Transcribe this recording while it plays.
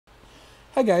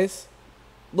Hi guys,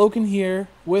 Logan here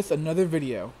with another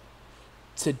video.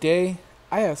 Today,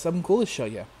 I have something cool to show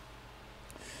you.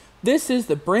 This is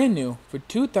the brand new for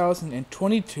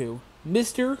 2022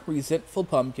 Mr. Resentful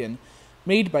Pumpkin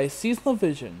made by Seasonal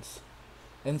Visions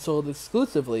and sold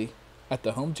exclusively at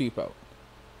the Home Depot.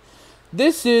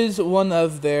 This is one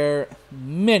of their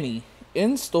many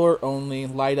in-store only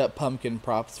light-up pumpkin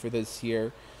props for this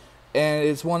year, and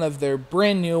it's one of their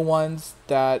brand new ones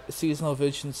that Seasonal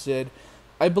Visions did.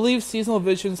 I believe Seasonal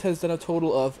Visions has done a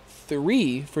total of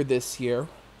 3 for this year.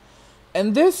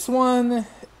 And this one,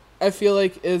 I feel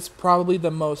like, is probably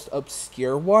the most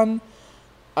obscure one.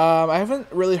 I haven't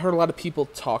really heard a lot of people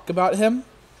talk about him.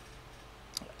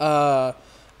 I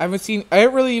haven't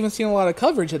really even seen a lot of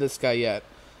coverage of this guy yet.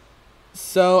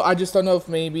 So I just don't know if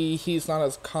maybe he's not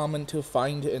as common to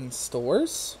find in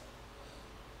stores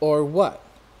or what.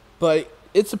 But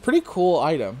it's a pretty cool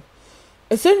item.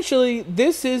 Essentially,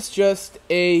 this is just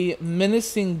a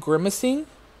menacing grimacing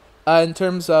in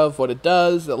terms of what it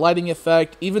does, the lighting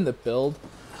effect, even the build.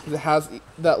 It has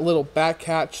that little back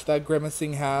catch that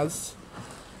grimacing has.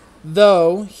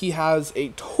 Though, he has a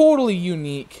totally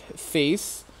unique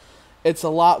face. It's a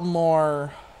lot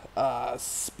more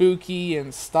spooky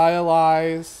and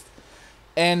stylized.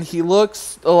 And he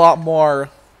looks a lot more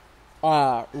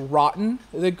rotten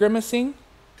than grimacing.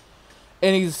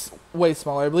 And he's way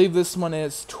smaller. I believe this one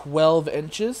is 12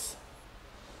 inches.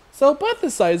 So about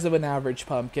the size of an average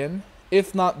pumpkin,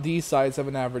 if not the size of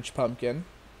an average pumpkin.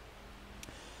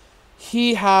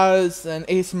 He has an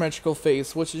asymmetrical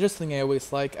face, which is just the thing I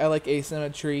always like. I like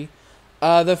asymmetry.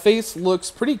 The face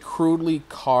looks pretty crudely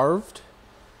carved,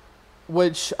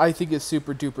 which I think is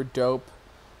super duper dope.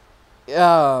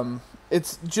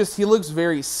 It's just, he looks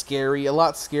very scary, a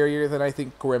lot scarier than I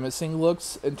think grimacing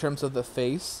looks in terms of the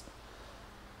face.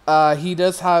 He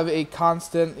does have a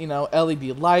constant,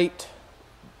 LED light.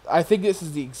 I think this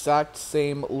is the exact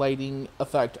same lighting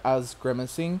effect as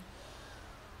grimacing.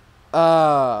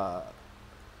 It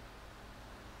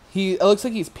looks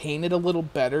like he's painted a little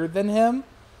better than him,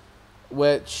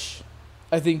 which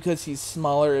I think because he's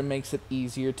smaller, it makes it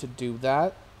easier to do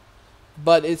that.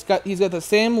 But he's got the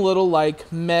same little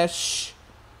mesh,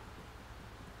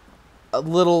 a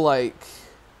little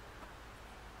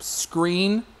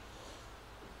screen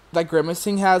that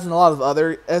grimacing has and a lot of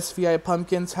other SVI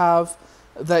pumpkins have,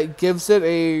 that gives it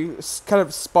a kind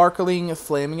of sparkling,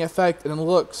 flaming effect, and it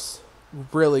looks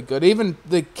really good. Even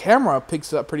the camera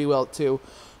picks it up pretty well too,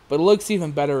 but it looks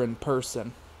even better in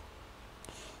person.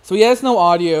 So he has no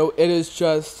audio, it is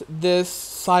just this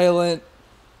silent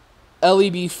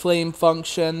LED flame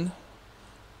function,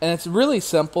 and it's really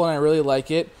simple and I really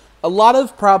like it. A lot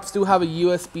of props do have a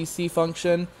USB-C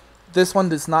function. This one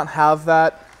does not have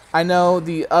that. I know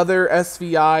the other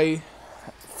SVI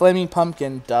Flaming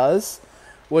Pumpkin does,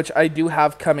 which I do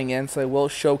have coming in, so I will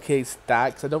showcase that,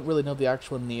 because I don't really know the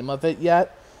actual name of it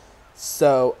yet.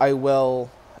 So I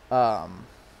will,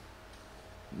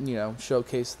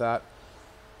 showcase that.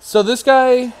 So this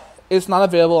guy is not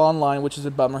available online, which is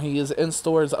a bummer. He is in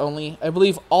stores only. I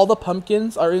believe all the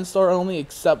pumpkins are in store only,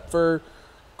 except for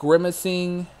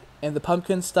grimacing and the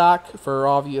pumpkin stock, for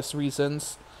obvious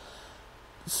reasons.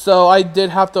 So I did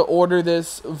have to order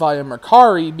this via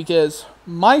Mercari because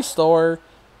my store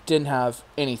didn't have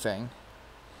anything.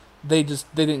 They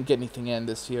didn't get anything in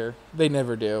this year. They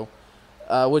never do,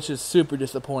 which is super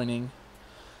disappointing.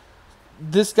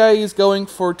 This guy is going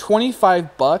for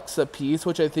 $25 a piece,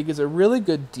 which I think is a really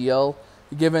good deal,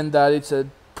 given that it's a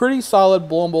pretty solid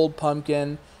blow mold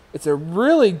pumpkin. It's a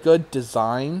really good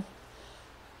design,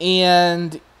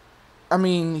 and I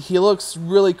mean, he looks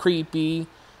really creepy.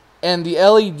 And the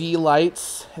LED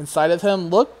lights inside of him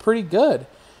look pretty good.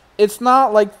 It's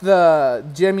not like the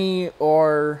Jimmy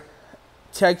or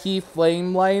Techie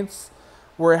flame lights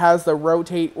where it has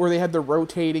where they have the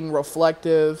rotating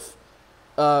reflective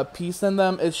piece in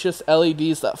them. It's just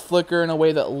LEDs that flicker in a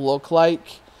way that look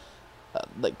like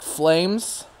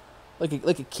flames, like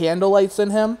a candle lights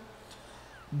in him.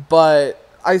 But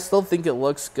I still think it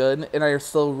looks good, and I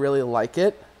still really like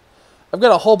it. I've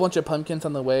got a whole bunch of pumpkins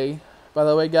on the way, by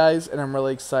the way, guys, and I'm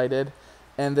really excited.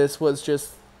 And this was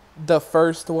just the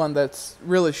first one that's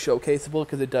really showcaseable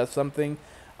because it does something.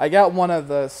 I got one of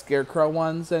the scarecrow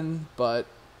ones but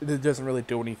it doesn't really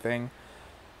do anything.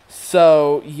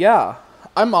 So yeah,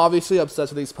 I'm obviously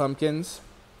obsessed with these pumpkins.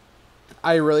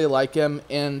 I really like them,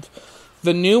 and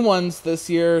the new ones this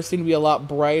year seem to be a lot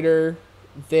brighter.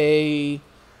 They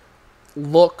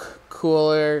look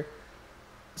cooler.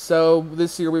 So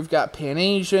this year we've got Pan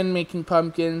Asian making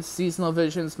pumpkins, Seasonal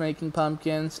Visions making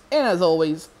pumpkins, and as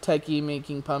always, Techie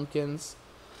making pumpkins.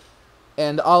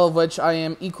 and all of which I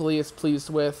am equally as pleased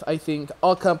with. I think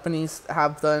all companies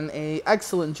have done an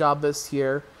excellent job this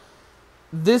year.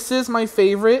 This is my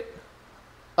favorite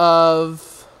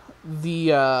of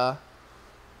the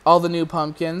all the new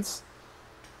pumpkins.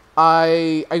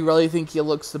 I really think he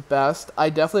looks the best. I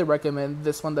definitely recommend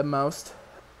this one the most.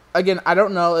 Again, I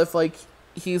don't know if like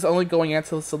he's only going out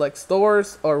to select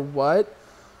stores or what.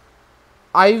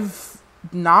 I've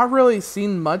not really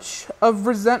seen much of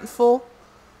Resentful.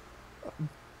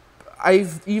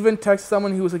 I've even texted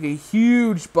someone who was like a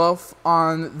huge buff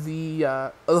on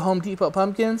the Home Depot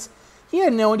pumpkins. He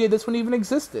had no idea this one even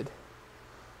existed.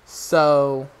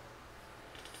 So,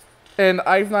 and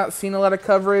I've not seen a lot of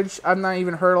coverage. I've not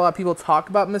even heard a lot of people talk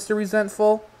about Mr.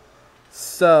 Resentful.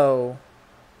 So,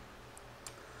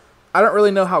 I don't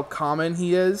really know how common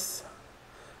he is.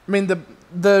 I mean,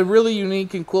 the really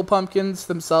unique and cool pumpkins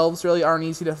themselves really aren't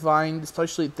easy to find,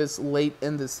 especially this late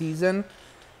in the season.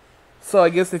 So I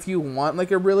guess if you want like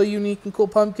a really unique and cool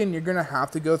pumpkin, you're going to have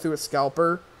to go through a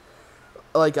scalper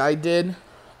like I did.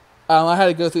 I had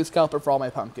to go through a scalper for all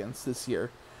my pumpkins this year,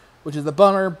 which is a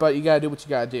bummer, but you got to do what you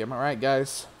got to do. Am I right,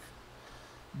 guys?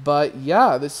 But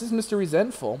yeah, this is Mr.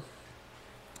 Resentful.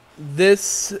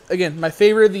 This, again, my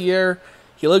favorite of the year.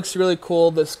 He looks really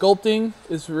cool. The sculpting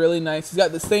is really nice. He's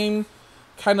got the same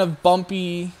kind of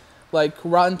bumpy, like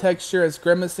rotten texture as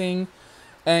Grimacing,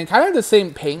 and kind of the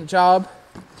same paint job.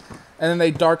 And then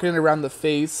they darken it around the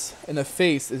face, and the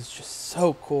face is just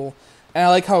so cool. And I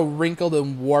like how wrinkled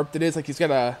and warped it is. Like he's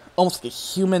got almost like a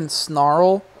human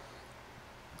snarl.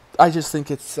 I just think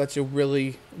it's such a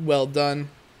really well done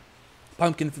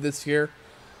pumpkin for this year.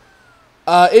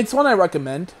 It's one I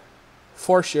recommend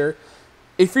for sure.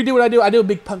 If you do what I do a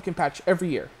big pumpkin patch every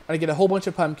year. I get a whole bunch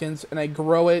of pumpkins and I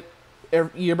grow it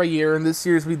year by year. And this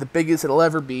year's will be the biggest it'll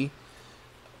ever be.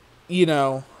 You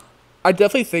know, I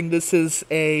definitely think this is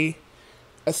a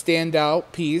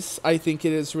standout piece. I think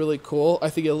it is really cool. I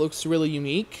think it looks really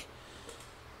unique.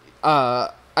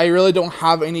 I really don't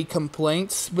have any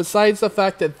complaints besides the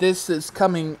fact that this is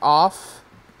coming off.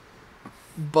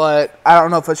 But I don't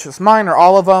know if it's just mine or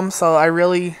all of them. So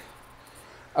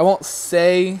I won't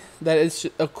say that it's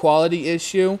a quality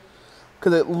issue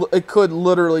because it could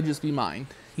literally just be mine.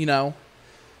 You know,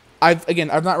 I've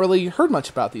not really heard much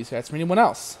about these guys from anyone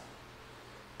else.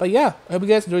 But yeah, I hope you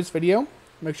guys enjoyed this video.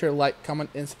 Make sure to like, comment,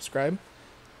 and subscribe.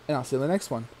 And I'll see you in the next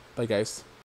one. Bye, guys.